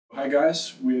Hi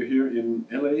guys, we're here in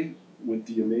LA with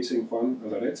the amazing Juan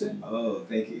Alderete. Oh,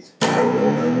 thank you.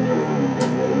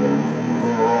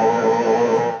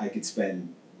 I could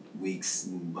spend weeks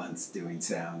and months doing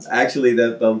sounds. Actually,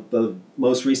 the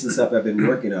most recent stuff I've been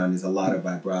working on is a lot of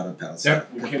vibrato pedals. Yeah,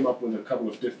 we came up with a couple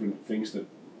of different things that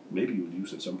maybe you'll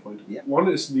use at some point. Yeah. One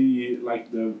is the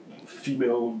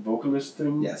female vocalist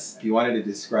thing. Yes. If you wanted to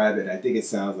describe it, I think it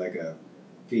sounds like a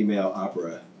female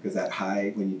opera because that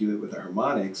high, when you do it with the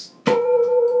harmonics,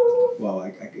 well,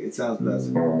 it sounds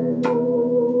best.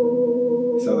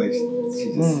 So like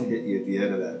she just hit you at the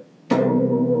end of that.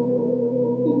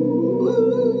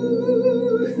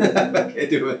 I can't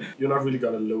do it. You're not really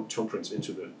gonna load tone prints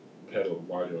into the pedal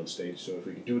while you're on stage, so if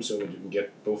we can do it so that you can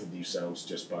get both of these sounds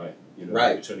just by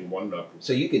turning one knob.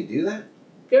 So you can do that?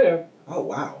 Yeah. Oh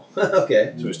wow.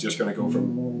 Okay. So it's just gonna go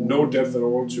from no depth at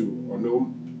all to, or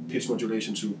no pitch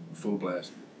modulation to full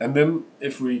blast. And then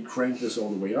if we crank this all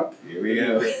the way up, here we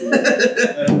go.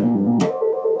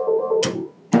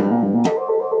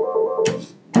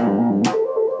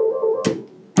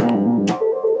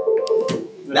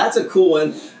 That's a cool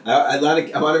one. I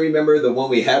want to remember the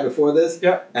one we had before this.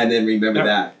 Yeah. And then remember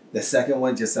that. The second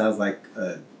one just sounds like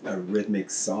a rhythmic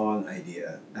song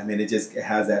idea. I mean, it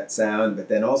has that sound, but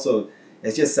then also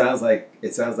it just sounds like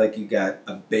you got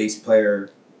a bass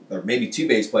player or maybe two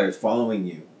bass players following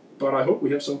you. But I hope we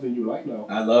have something you like now.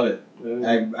 I love it.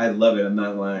 I love it. I'm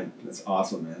not lying. That's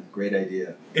awesome, man. Great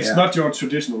idea. It's not your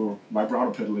traditional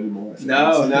vibrato pedal anymore.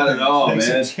 No, not at all, man.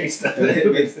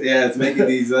 It's making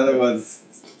these other ones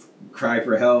cry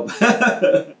for help.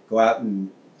 Go out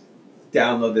and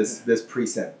download this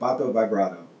preset, Vato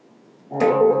Vibrato.